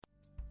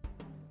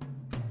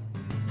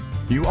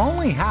You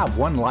only have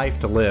one life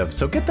to live,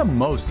 so get the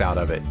most out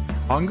of it.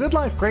 On Good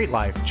Life, Great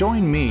Life,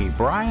 join me,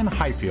 Brian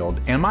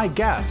Highfield, and my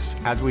guests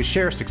as we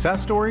share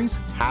success stories,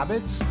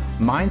 habits,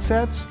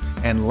 mindsets,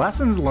 and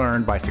lessons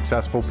learned by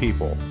successful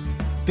people.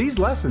 These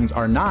lessons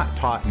are not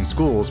taught in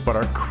schools, but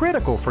are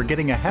critical for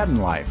getting ahead in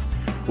life.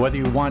 Whether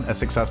you want a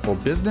successful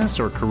business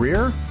or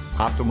career,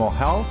 optimal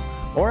health,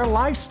 or a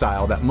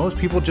lifestyle that most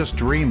people just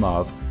dream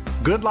of,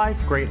 Good Life,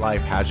 Great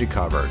Life has you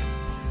covered.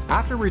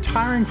 After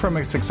retiring from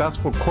a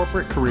successful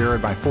corporate career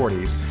in my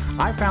 40s,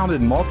 I founded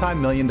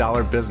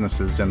multi-million-dollar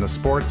businesses in the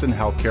sports and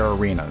healthcare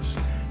arenas.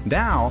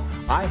 Now,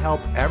 I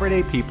help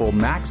everyday people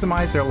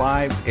maximize their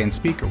lives and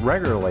speak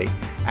regularly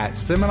at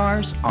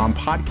seminars, on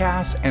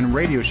podcasts, and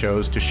radio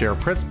shows to share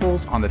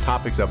principles on the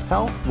topics of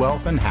health,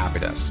 wealth, and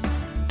happiness.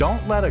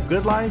 Don't let a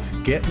good life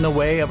get in the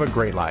way of a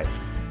great life.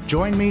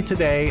 Join me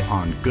today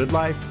on Good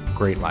Life,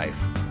 Great Life.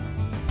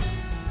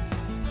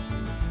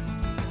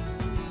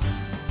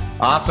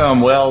 Awesome.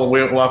 Well,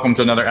 welcome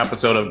to another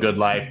episode of Good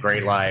Life,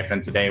 Great Life.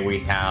 And today we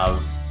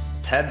have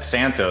Ted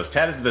Santos.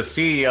 Ted is the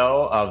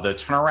CEO of the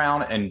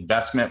Turnaround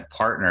Investment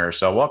Partners.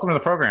 So welcome to the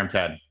program,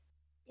 Ted.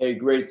 Hey,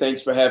 great.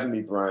 Thanks for having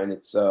me, Brian.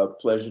 It's a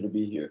pleasure to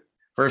be here.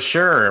 For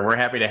sure. We're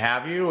happy to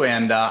have you.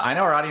 And I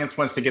know our audience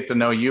wants to get to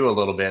know you a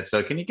little bit.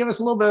 So can you give us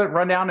a little bit of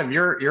rundown of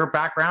your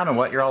background and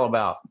what you're all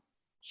about?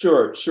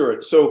 Sure.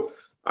 So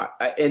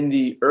in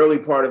the early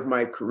part of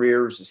my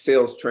career as a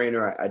sales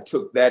trainer, I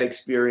took that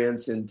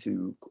experience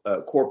into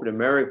corporate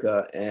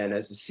America. And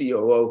as a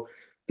COO,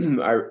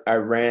 I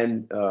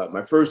ran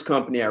my first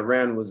company I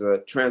ran was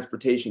a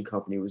transportation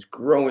company. It was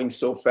growing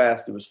so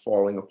fast, it was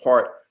falling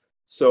apart.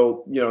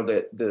 So, you know,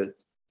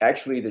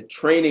 the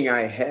training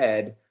I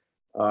had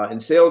in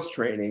sales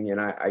training, and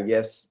I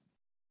guess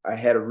I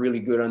had a really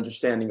good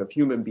understanding of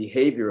human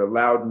behavior,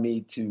 allowed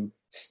me to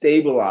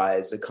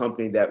stabilize a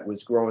company that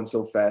was growing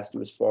so fast it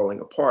was falling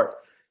apart,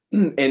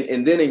 and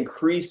then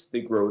increase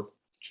the growth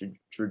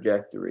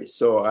trajectory.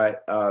 So I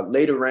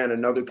later ran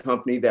another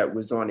company that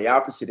was on the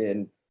opposite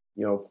end,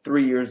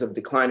 3 years of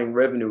declining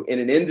revenue in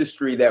an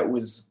industry that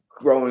was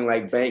growing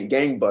like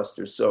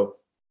gangbusters. So,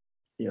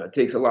 it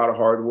takes a lot of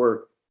hard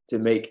work to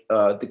make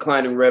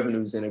declining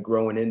revenues in a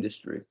growing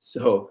industry.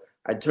 So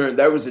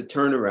that was a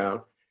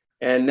turnaround.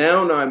 And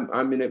now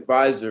I'm an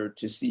advisor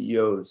to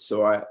CEOs.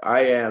 So I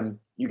am,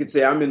 you could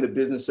say I'm in the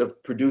business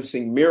of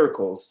producing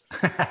miracles.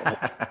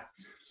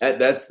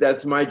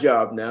 That's my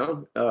job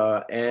now.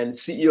 And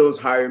CEOs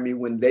hire me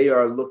when they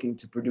are looking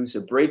to produce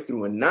a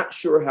breakthrough and not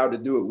sure how to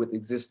do it with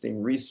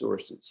existing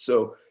resources.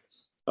 So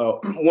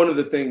one of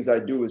the things I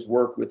do is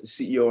work with the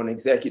CEO and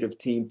executive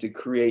team to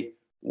create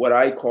what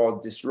I call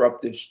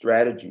disruptive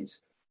strategies.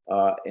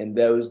 And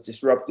those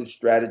disruptive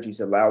strategies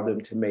allow them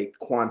to make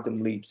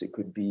quantum leaps. It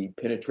could be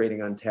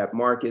penetrating untapped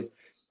markets,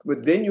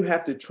 but then you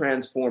have to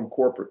transform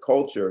corporate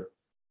culture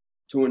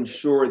to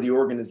ensure the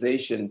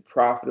organization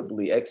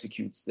profitably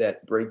executes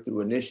that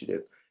breakthrough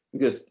initiative.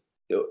 Because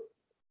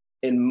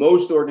in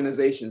most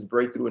organizations,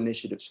 breakthrough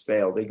initiatives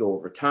fail. They go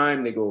over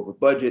time, they go over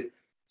budget.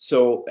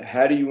 So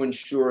how do you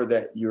ensure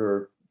that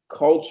your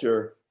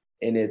culture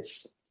and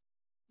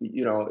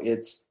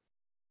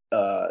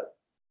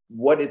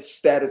what its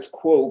status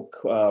quo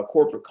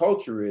corporate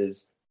culture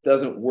is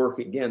doesn't work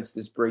against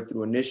this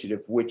breakthrough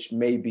initiative, which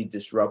may be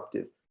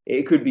disruptive.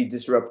 It could be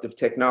disruptive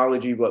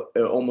technology, but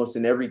almost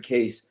in every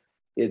case,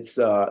 it's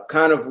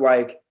kind of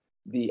like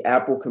the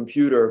Apple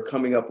computer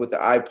coming up with the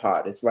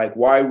iPod. It's like,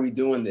 why are we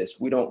doing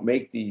this? We don't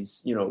make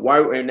these,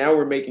 and now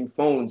we're making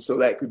phones, so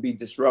that could be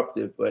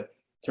disruptive, but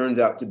turns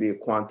out to be a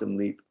quantum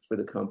leap for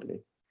the company.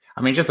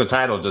 I mean, just the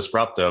title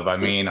disruptive. I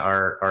mean,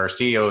 are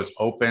CEOs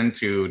open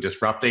to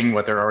disrupting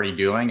what they're already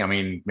doing? I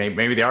mean,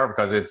 maybe they are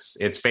because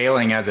it's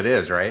failing as it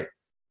is, right?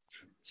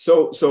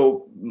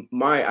 So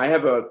I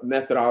have a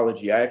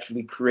methodology. I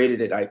actually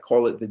created it. I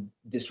call it the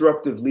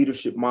disruptive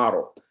leadership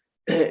model.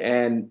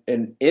 And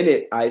in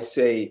it, I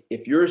say,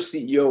 if you're a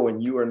CEO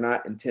and you are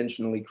not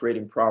intentionally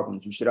creating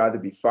problems, you should either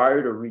be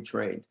fired or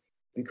retrained,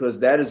 because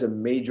that is a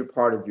major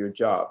part of your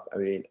job. I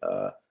mean,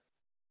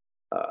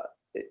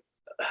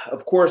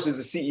 of course, as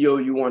a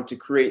CEO, you want to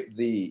create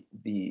the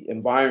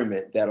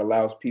environment that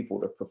allows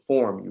people to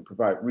perform. You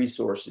provide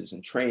resources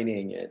and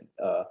training,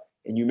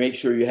 and you make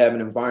sure you have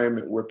an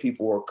environment where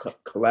people are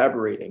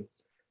collaborating.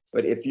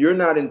 But if you're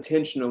not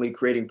intentionally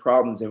creating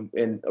problems,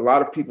 and a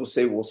lot of people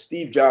say, well,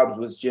 Steve Jobs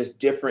was just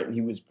different and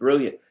he was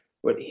brilliant,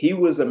 but he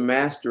was a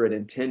master at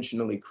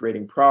intentionally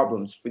creating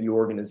problems for the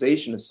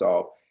organization to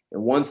solve.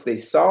 And once they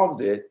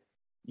solved it,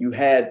 you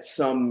had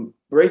some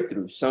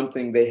breakthrough,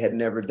 something they had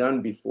never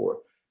done before.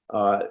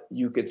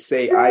 You could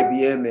say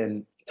IBM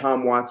and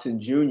Tom Watson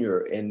Jr.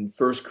 and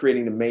first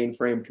creating the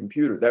mainframe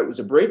computer. That was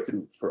a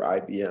breakthrough for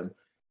IBM.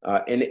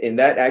 And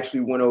that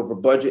actually went over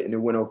budget and it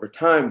went over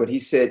time. But he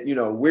said,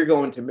 we're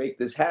going to make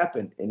this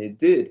happen. And it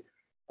did.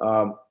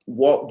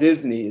 Walt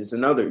Disney is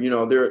another.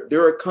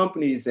 There are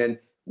companies, and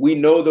we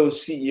know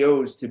those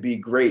CEOs to be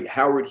great.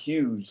 Howard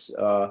Hughes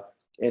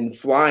and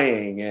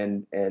flying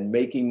and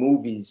making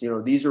movies.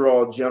 These are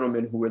all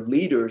gentlemen who were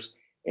leaders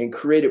and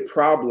created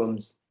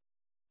problems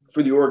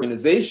for the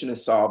organization to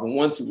solve. And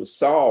once it was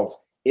solved,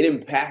 it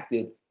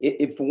impacted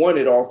it. For one,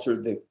 it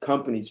altered the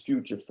company's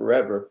future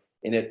forever,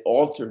 and it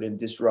altered and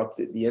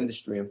disrupted the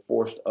industry and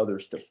forced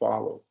others to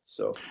follow.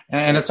 So,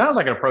 and it sounds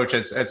like an approach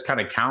it's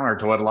kind of counter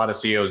to what a lot of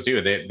CEOs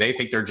do. They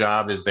think their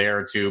job is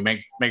there to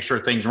make sure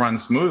things run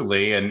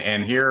smoothly,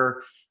 and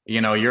here,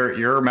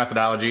 your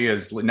methodology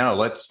is no,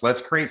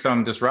 let's create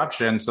some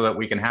disruption so that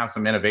we can have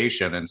some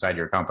innovation inside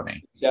your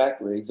company.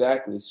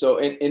 Exactly. So,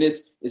 and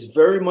it's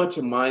very much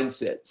a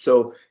mindset.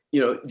 So,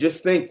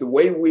 just think the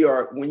way we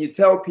are, when you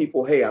tell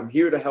people, hey, I'm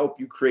here to help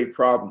you create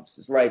problems.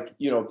 It's like,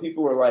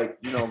 people are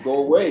like,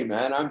 go away,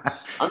 man.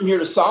 I'm here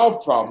to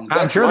solve problems.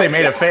 I'm sure they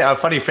made a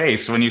funny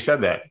face when you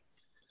said that.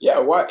 Yeah.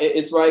 Why?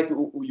 It's like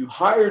you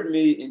hired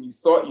me and you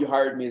thought you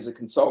hired me as a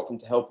consultant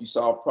to help you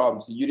solve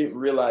problems. And you didn't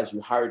realize you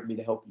hired me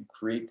to help you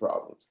create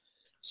problems.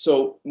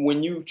 So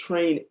when you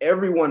train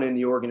everyone in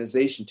the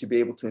organization to be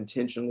able to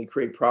intentionally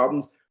create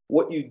problems,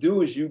 what you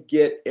do is you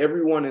get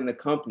everyone in the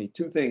company.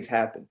 Two things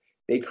happen.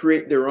 They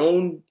create their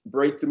own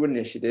breakthrough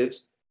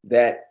initiatives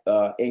that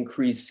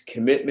increase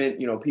commitment.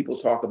 People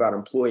talk about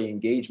employee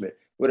engagement,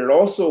 but it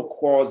also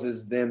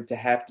causes them to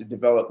have to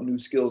develop new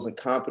skills and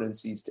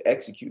competencies to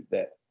execute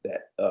that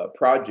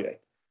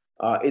project.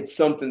 It's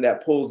something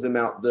that pulls them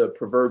out the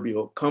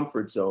proverbial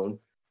comfort zone,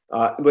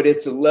 but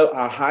it's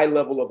a high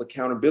level of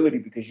accountability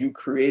because you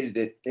created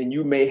it, and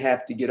you may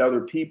have to get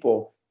other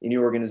people in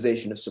your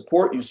organization to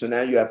support you. So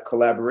now you have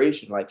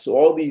collaboration, so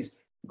all these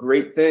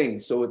great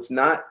things. So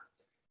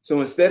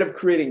instead of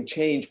creating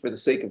change for the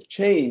sake of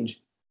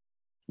change,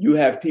 you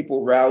have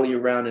people rally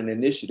around an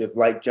initiative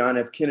like John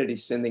F. Kennedy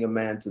sending a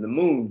man to the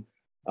moon.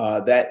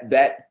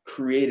 That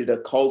created a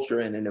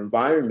culture and an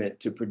environment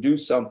to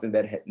produce something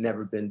that had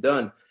never been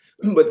done.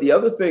 But the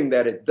other thing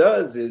that it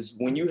does is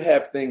when you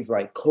have things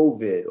like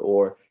COVID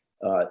or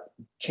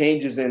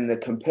changes in the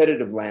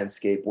competitive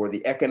landscape or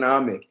the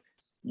economic,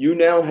 you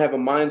now have a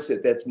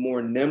mindset that's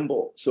more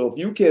nimble. So if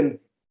you can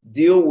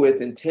deal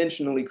with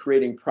intentionally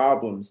creating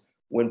problems,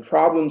 when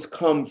problems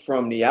come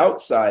from the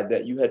outside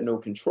that you had no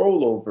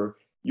control over,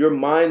 your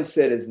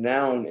mindset is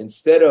now,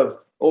 instead of,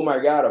 oh my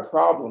God, a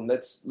problem,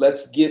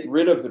 let's get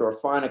rid of it or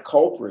find a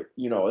culprit.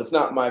 It's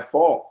not my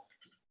fault.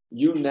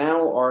 You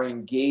now are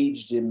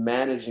engaged in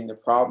managing the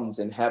problems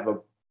and have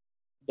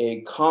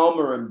a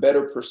calmer and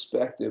better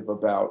perspective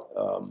about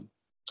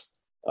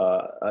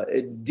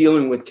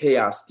dealing with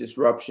chaos,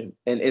 disruption.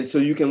 And so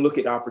you can look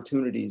at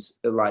opportunities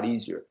a lot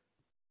easier.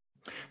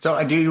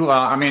 So do you,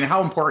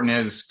 how important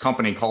is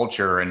company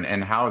culture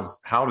and how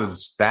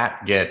does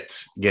that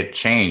get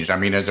changed?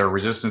 Is there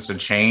resistance to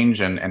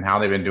change and how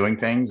they've been doing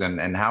things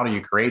and how do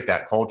you create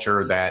that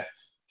culture that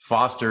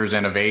fosters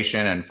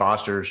innovation and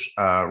fosters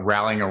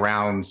rallying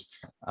around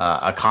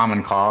a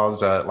common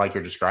cause like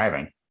you're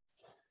describing?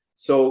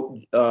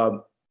 So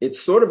it's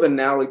sort of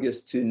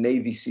analogous to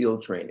Navy SEAL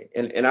training.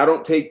 And I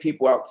don't take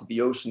people out to the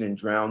ocean and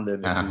drown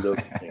them and do those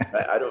things.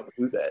 I don't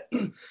do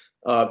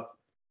that.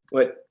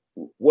 But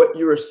what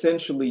you're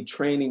essentially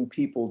training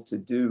people to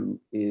do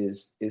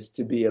is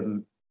to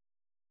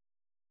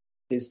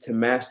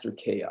master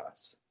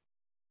chaos.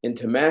 And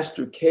to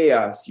master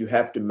chaos, you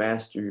have to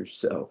master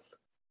yourself.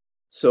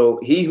 So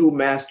he who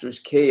masters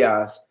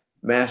chaos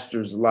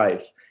masters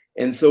life.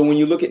 And so when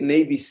you look at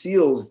Navy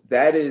SEALs,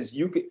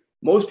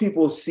 most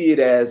people see it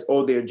as,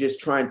 oh, they're just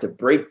trying to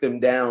break them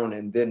down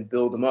and then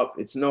build them up.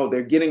 No,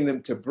 they're getting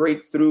them to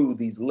break through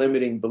these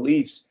limiting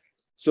beliefs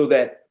so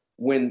that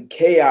when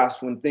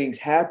things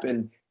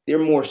happen, they're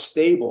more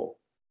stable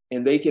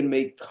and they can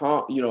make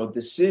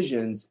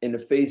decisions in the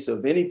face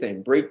of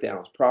anything,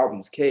 breakdowns,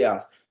 problems,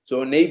 chaos.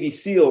 So a Navy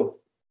SEAL,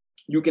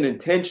 you can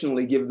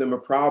intentionally give them a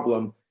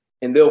problem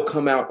and they'll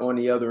come out on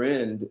the other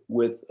end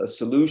with a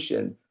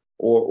solution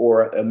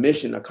or a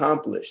mission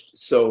accomplished.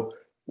 So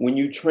when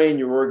you train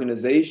your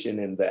organization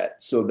in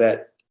that, so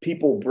that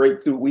people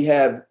break through, we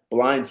have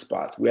blind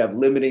spots, we have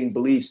limiting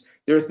beliefs.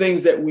 There are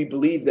things that we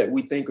believe that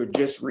we think are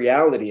just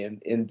reality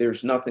and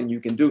there's nothing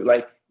you can do.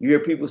 Like you hear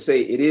people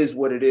say it is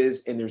what it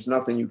is and there's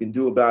nothing you can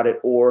do about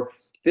it, or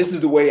this is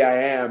the way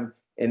I am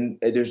and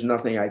there's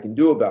nothing I can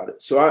do about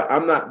it. So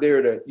I'm not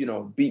there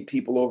to, beat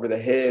people over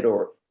the head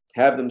or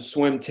have them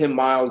swim 10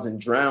 miles and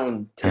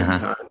drown 10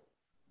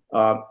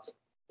 times.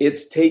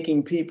 It's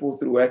taking people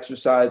through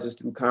exercises,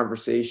 through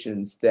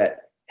conversations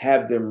that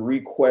have them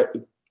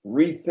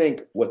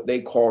rethink what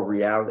they call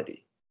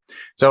reality.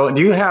 So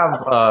do you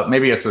have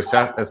maybe a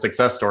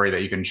success story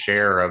that you can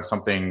share of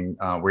something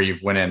where you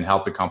went in and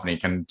helped a company,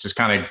 can just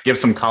kind of give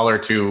some color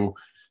to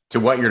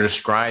what you're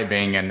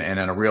describing and in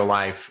a real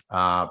life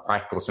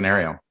practical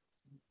scenario?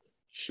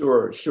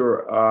 Sure.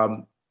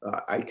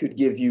 I could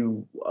give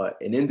you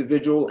an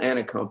individual and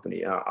a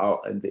company.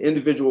 And the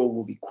individual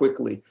will be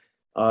quickly.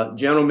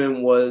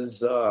 Gentleman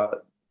was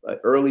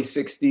early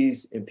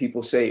 60s, and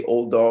people say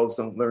old dogs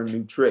don't learn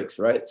new tricks,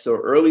 right? So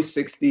early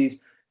 60s,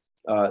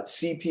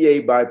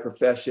 CPA by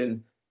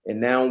profession, and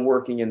now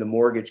working in the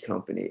mortgage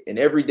company. And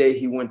every day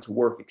he went to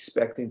work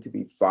expecting to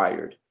be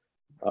fired.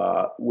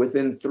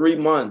 Within 3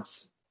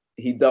 months,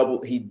 he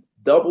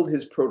doubled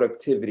his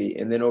productivity.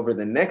 And then over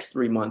the next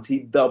 3 months, he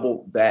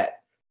doubled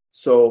that.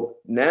 So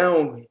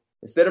now,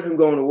 instead of him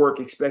going to work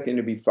expecting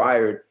to be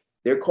fired,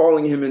 they're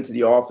calling him into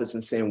the office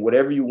and saying,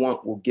 whatever you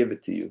want, we'll give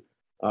it to you.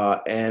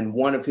 And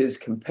one of his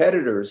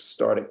competitors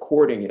started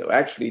courting it,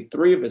 actually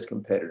 3 of his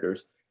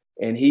competitors,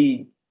 and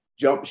he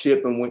jumped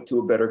ship and went to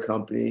a better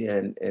company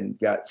and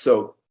got,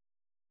 so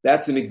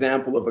that's an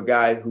example of a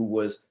guy who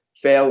was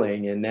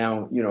failing. And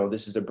now,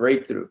 this is a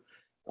breakthrough.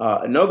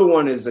 Another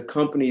one is a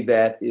company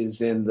that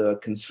is in the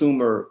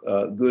consumer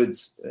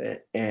goods,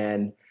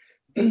 and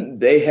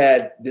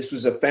this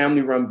was a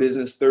family run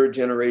business, 3rd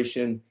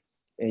generation.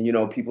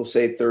 And, people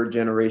say 3rd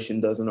generation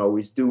doesn't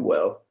always do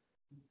well.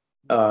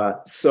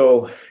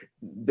 So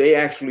they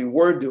actually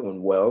were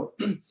doing well.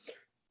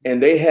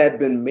 And they had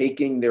been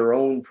making their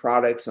own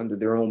products under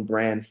their own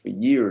brand for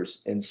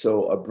years. And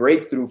so a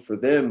breakthrough for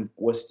them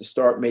was to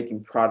start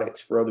making products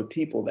for other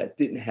people that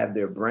didn't have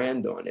their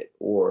brand on it,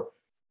 or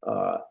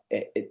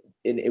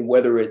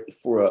whether it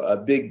for a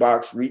big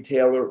box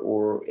retailer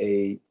or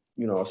a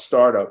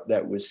startup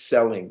that was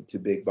selling to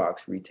big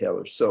box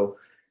retailers. So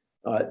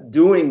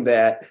doing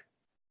that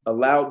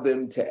allowed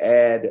them to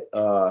add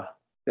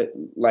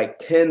like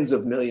tens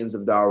of millions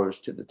of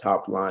dollars to the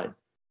top line.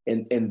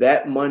 And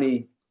that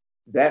money,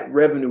 that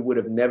revenue would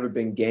have never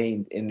been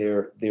gained in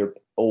their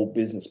old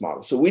business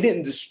model. So we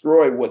didn't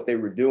destroy what they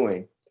were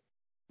doing,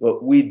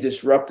 but we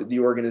disrupted the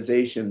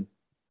organization,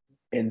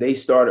 and they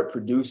started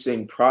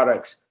producing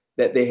products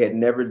that they had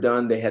never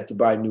done. They had to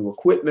buy new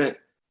equipment.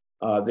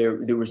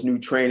 There was new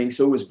training.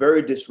 So it was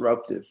very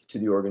disruptive to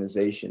the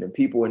organization. And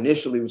people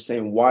initially were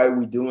saying, why are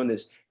we doing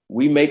this?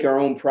 We make our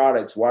own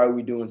products. Why are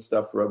we doing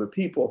stuff for other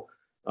people?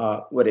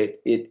 But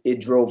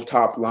it drove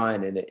top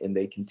line, and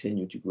they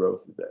continued to grow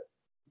through that.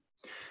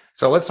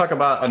 So let's talk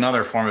about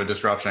another form of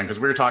disruption, because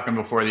we were talking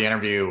before the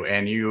interview,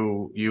 and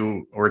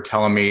you were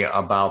telling me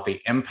about the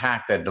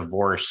impact that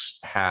divorce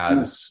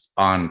has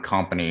on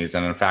companies.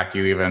 And in fact,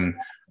 you even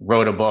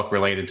wrote a book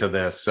related to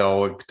this.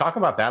 So talk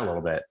about that a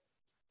little bit.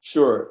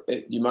 Sure.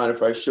 Do you mind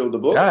if I show the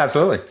book? Yeah,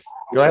 absolutely.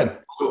 Go ahead.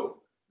 So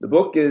the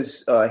book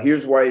is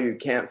Here's Why You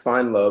Can't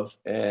Find Love.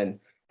 And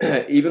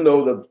even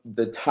though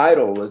the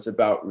title is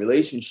about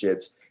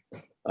relationships,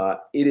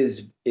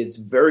 it's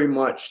very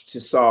much to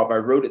solve. I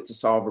wrote it to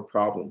solve a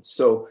problem.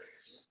 So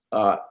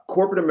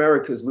corporate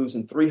America is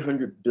losing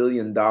 $300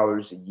 billion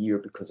a year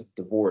because of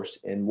divorce.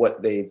 And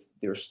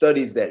there are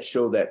studies that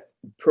show that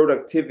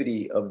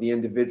productivity of the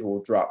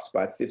individual drops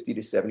by 50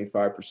 to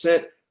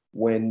 75%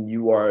 when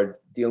you are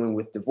dealing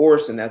with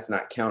divorce. And that's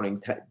not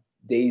counting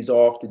days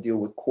off to deal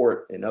with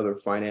court and other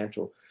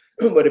financial.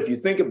 But if you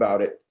think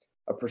about it,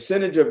 a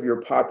percentage of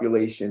your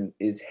population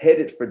is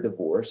headed for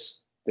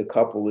divorce. The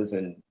couple is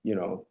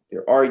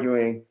they're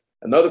arguing.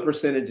 Another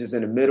percentage is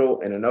in the middle,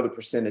 and another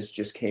percentage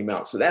just came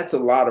out. So that's a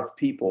lot of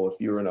people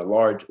if you're in a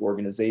large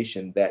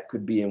organization that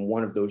could be in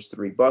one of those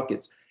 3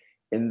 buckets.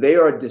 And they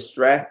are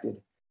distracted.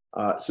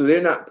 So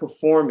they're not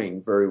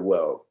performing very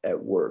well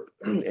at work,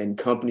 and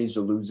companies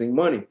are losing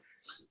money.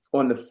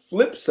 On the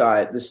flip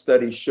side, the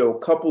studies show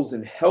couples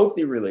in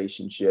healthy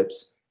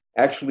relationships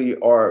actually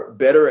are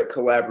better at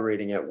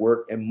collaborating at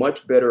work and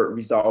much better at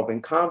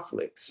resolving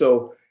conflict.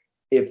 So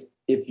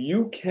if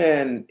you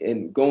can,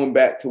 and going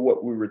back to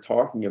what we were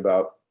talking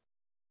about,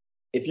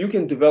 if you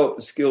can develop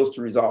the skills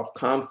to resolve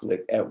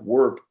conflict at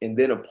work and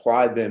then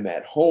apply them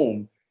at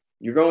home,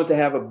 you're going to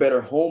have a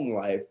better home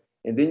life.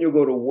 And then you'll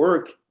go to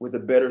work with a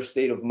better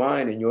state of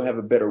mind, and you'll have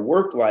a better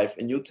work life,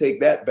 and you'll take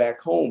that back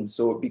home.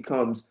 So it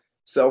becomes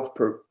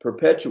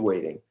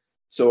self-perpetuating.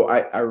 So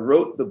I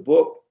wrote the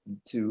book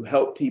to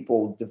help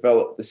people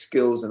develop the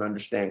skills and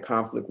understand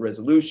conflict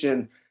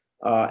resolution,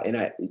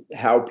 and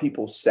how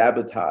people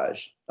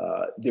sabotage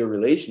their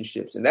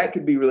relationships. And that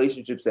could be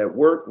relationships at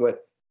work,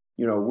 but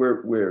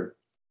where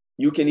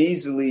you can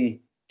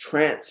easily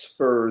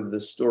transfer the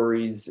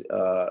stories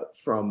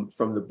from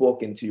the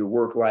book into your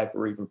work life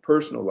or even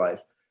personal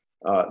life.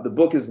 The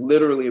book is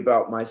literally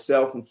about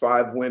myself and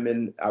 5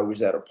 women. I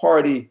was at a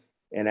party,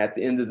 and at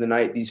the end of the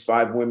night, these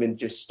 5 women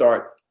just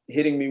start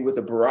hitting me with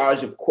a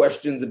barrage of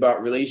questions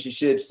about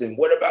relationships and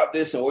what about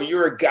this? Or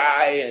you're a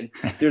guy, and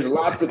there's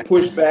lots of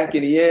pushback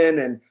in the end.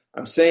 And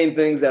I'm saying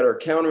things that are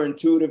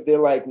counterintuitive. They're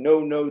like,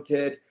 no,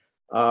 Ted.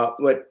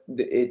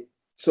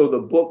 So the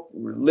book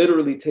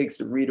literally takes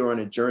the reader on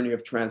a journey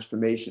of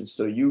transformation.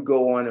 So you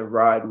go on a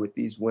ride with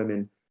these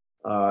women.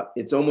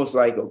 It's almost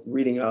like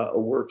reading a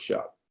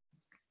workshop.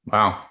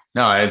 Wow.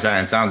 No, it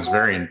sounds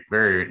very,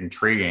 very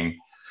intriguing.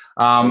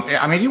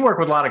 You work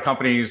with a lot of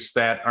companies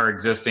that are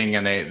existing,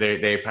 and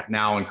they've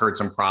now incurred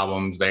some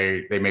problems.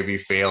 They may be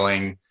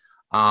failing.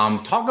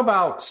 Talk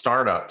about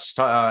startups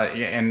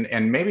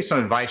and maybe some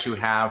advice you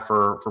have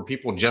for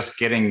people just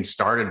getting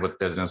started with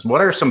business. What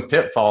are some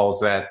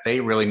pitfalls that they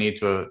really need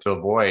to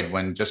avoid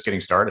when just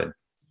getting started?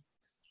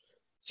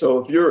 So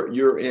if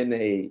you're in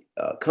a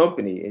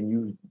company and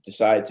you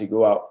decide to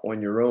go out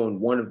on your own,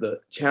 one of the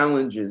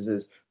challenges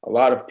is a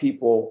lot of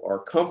people are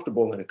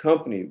comfortable in a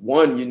company.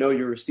 One,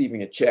 you're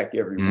receiving a check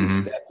every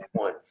week. That's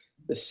one.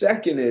 The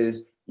second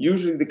is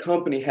usually the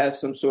company has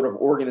some sort of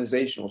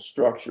organizational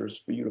structures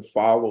for you to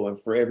follow and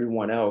for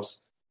everyone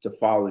else to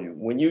follow you.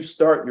 When you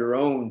start your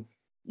own,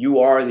 you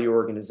are the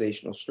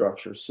organizational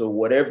structure. So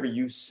whatever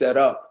you set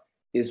up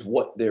is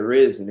what there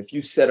is. And if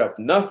you set up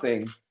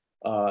nothing,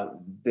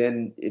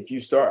 then if you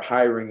start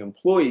hiring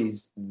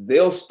employees,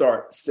 they'll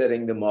start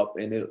setting them up,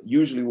 and it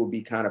usually will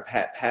be kind of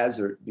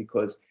haphazard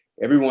because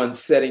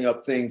everyone's setting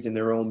up things in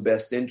their own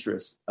best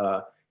interest.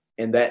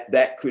 And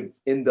that could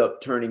end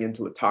up turning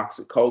into a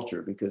toxic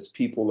culture because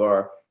people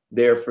are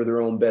there for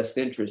their own best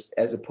interest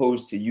as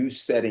opposed to you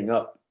setting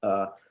up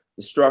the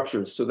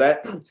structures. So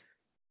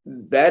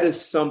that is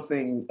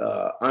something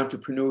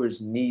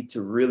entrepreneurs need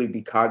to really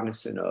be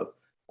cognizant of.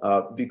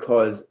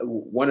 Because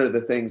one of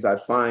the things I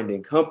find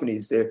in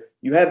companies there,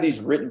 you have these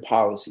written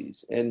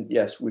policies, and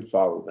yes, we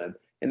follow them.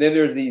 And then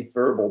there's these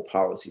verbal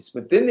policies,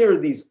 but then there are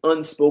these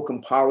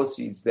unspoken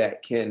policies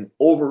that can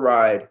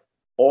override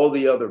all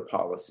the other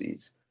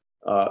policies.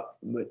 But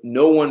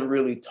no one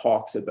really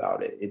talks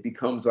about it. It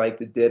becomes like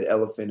the dead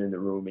elephant in the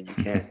room,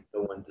 and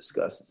no one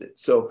discusses it.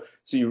 So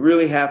you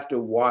really have to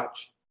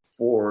watch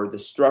for the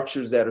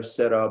structures that are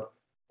set up.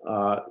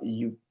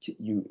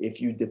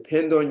 If you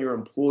depend on your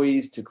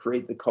employees to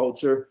create the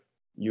culture,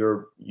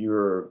 you're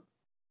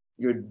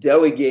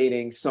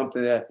delegating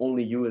something that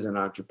only you as an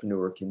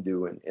entrepreneur can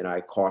do, and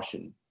I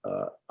caution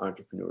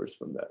entrepreneurs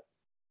from that.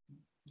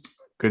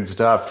 Good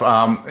stuff.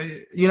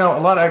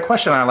 A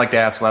question I like to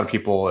ask a lot of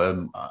people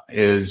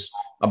is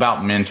about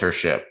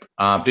mentorship.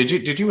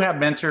 Did you have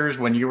mentors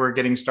when you were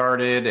getting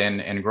started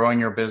and growing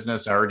your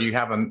business, or do you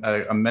have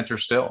a mentor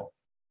still?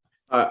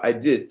 I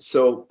did.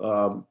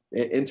 So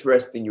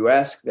interesting you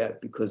ask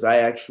that, because I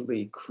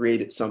actually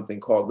created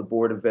something called the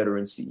Board of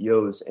Veteran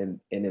CEOs.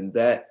 And in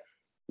that,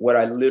 what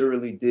I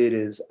literally did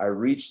is I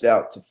reached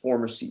out to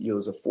former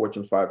CEOs of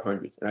Fortune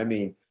 500s. And I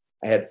mean,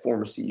 I had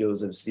former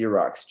CEOs of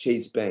Xerox,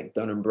 Chase Bank,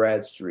 Dun &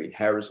 Bradstreet,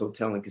 Harrah's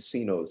Hotel and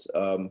Casinos,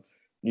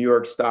 New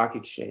York Stock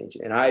Exchange.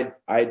 And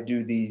I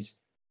do these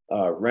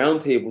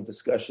roundtable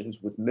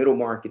discussions with middle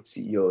market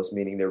CEOs,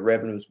 meaning their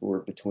revenues were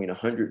between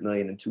 $100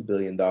 million and $2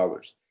 billion.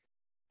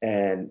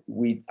 And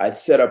I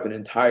set up an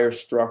entire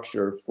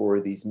structure for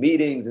these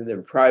meetings and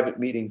then private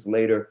meetings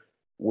later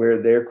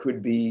where there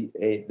could be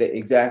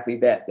exactly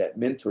that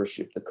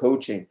mentorship, the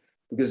coaching.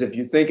 Because if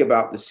you think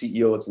about the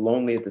CEO, it's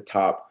lonely at the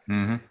top.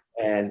 Mm-hmm.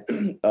 And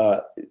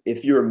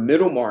if you're a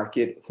middle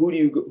market, who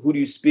do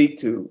you speak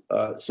to?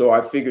 So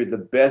I figured the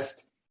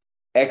best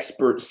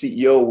expert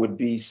CEO would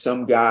be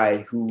some guy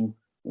who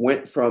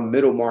went from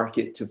middle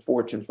market to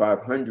Fortune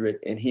 500,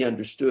 and he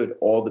understood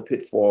all the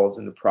pitfalls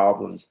and the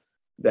problems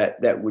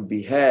that would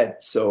be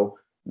had. So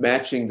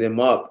matching them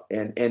up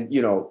and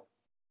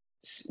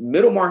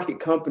middle market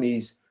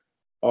companies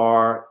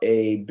are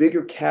a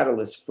bigger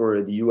catalyst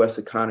for the U.S.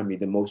 economy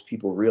than most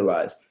people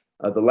realize.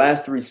 The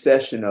last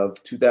recession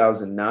of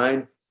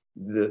 2009,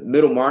 the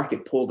middle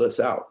market pulled us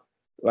out.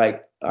 I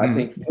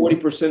think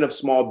 40% of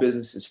small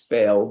businesses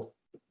failed.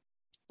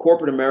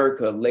 Corporate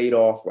America laid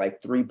off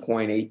like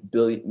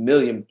 3.8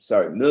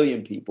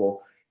 million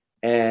people,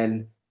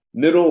 and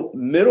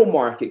middle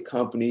market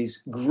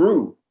companies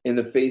grew in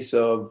the face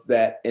of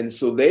that. And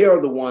so they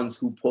are the ones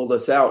who pulled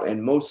us out.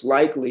 And most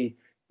likely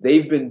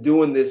they've been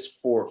doing this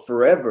for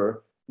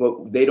forever,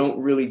 but they don't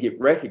really get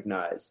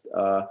recognized.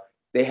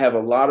 They have a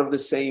lot of the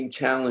same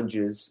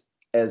challenges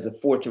as a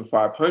Fortune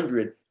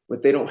 500,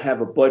 but they don't have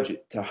a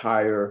budget to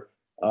hire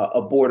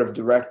a board of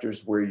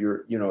directors where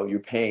you're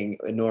paying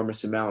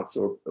enormous amounts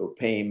or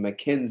paying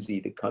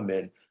McKinsey to come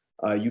in.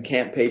 You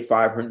can't pay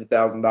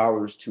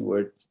 $500,000 to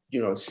a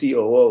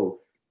COO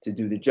to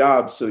do the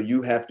job. So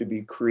you have to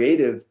be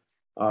creative.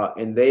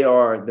 And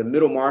the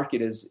middle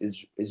market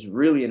is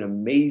really an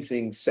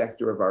amazing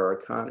sector of our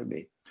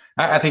economy.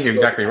 I think you're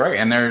exactly right.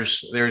 And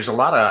there's a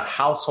lot of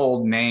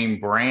household name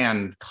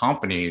brand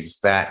companies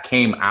that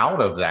came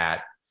out of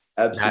that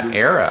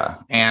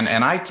era. And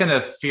I tend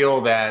to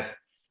feel that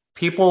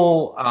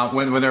people,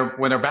 when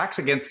their backs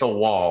against the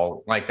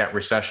wall, like that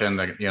recession,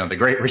 the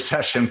Great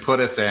Recession put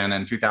us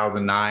in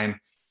 2009,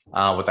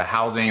 with the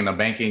housing and the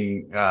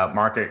banking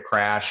market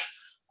crash,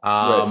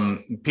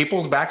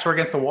 people's backs were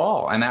against the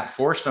wall, and that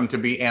forced them to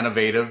be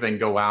innovative and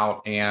go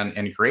out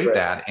and create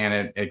that.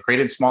 And it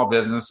created small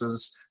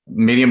businesses,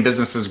 medium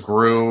businesses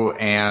grew,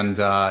 and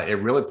it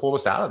really pulled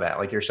us out of that,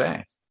 like you're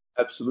saying.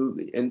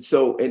 Absolutely. And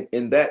so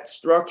in that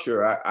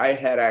structure, I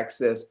had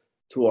access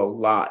to a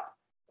lot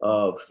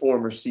of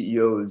former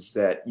CEOs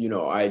that,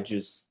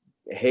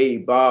 hey,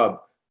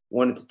 Bob,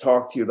 wanted to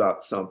talk to you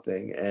about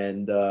something.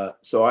 And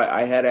so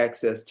I had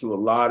access to a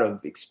lot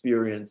of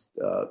experienced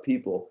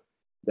people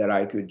that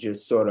I could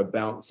just sort of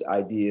bounce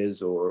ideas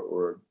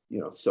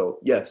so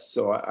yes,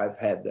 so I've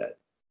had that.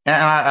 And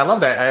I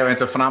love that. I mean,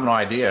 it's a phenomenal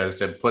idea is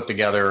to put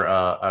together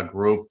a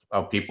group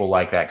of people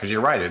like that, because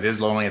you're right, it is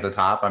lonely at the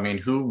top. I mean,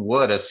 who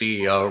would a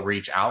CEO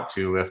reach out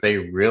to if they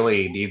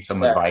really need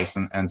some advice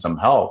and some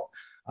help?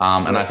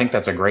 And I think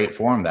that's a great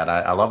forum.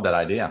 I love that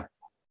idea.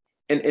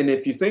 And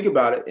if you think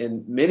about it,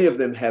 and many of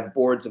them have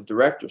boards of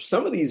directors,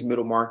 some of these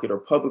middle market are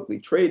publicly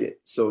traded.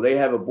 So they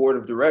have a board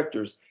of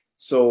directors.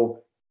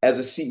 So as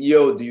a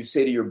CEO, do you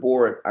say to your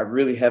board, I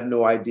really have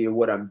no idea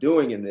what I'm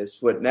doing in this?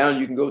 But now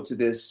you can go to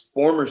this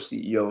former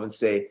CEO and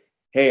say,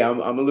 hey, I'm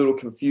a little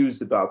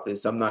confused about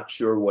this. I'm not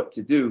sure what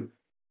to do.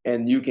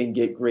 And you can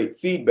get great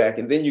feedback.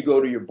 And then you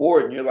go to your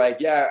board and you're like,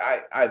 yeah,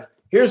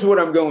 here's what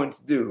I'm going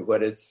to do.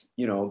 But it's,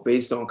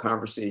 based on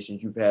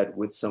conversations you've had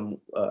with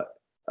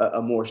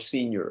a more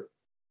senior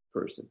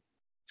person.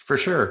 For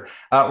sure.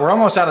 We're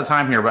almost out of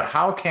time here, but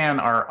how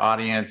can our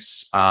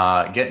audience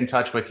get in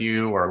touch with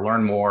you or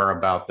learn more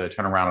about the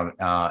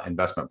Turnaround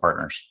Investment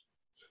Partners?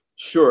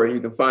 Sure. You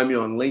can find me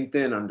on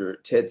LinkedIn under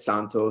Ted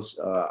Santos.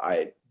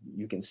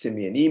 You can send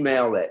me an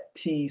email at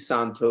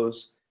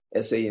tsantos,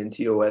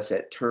 SANTOS,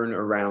 at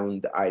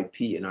Turnaround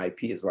IP, and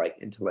IP is like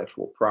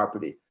intellectual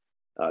property.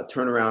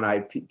 Turnaround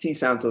IP,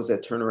 tsantos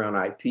at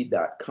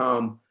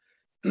turnaroundip.com.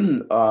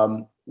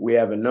 We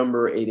have a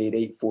number,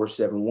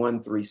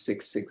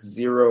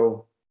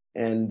 888-471-3660.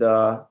 And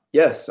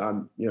yes,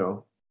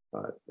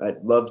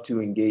 I'd love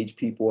to engage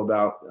people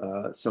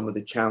about some of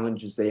the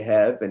challenges they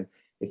have. And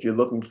if you're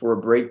looking for a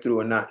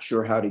breakthrough and not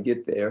sure how to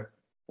get there,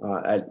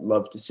 I'd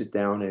love to sit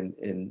down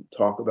and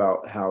talk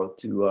about how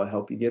to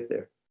help you get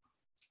there.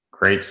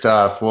 Great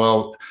stuff.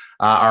 Well,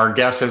 our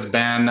guest has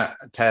been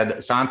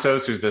Ted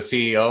Santos, who's the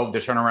CEO of the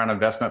Turnaround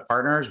Investment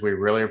Partners. We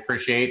really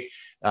appreciate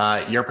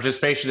your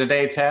participation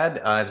today,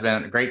 Ted. It's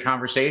been a great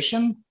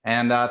conversation,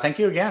 and thank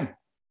you again.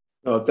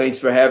 Oh, thanks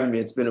for having me.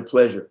 It's been a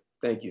pleasure.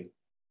 Thank you.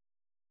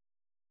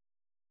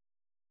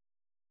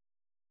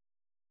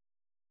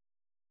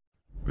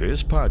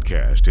 This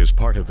podcast is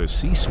part of the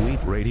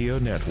C-Suite Radio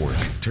Network,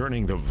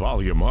 turning the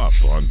volume up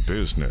on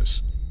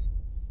business.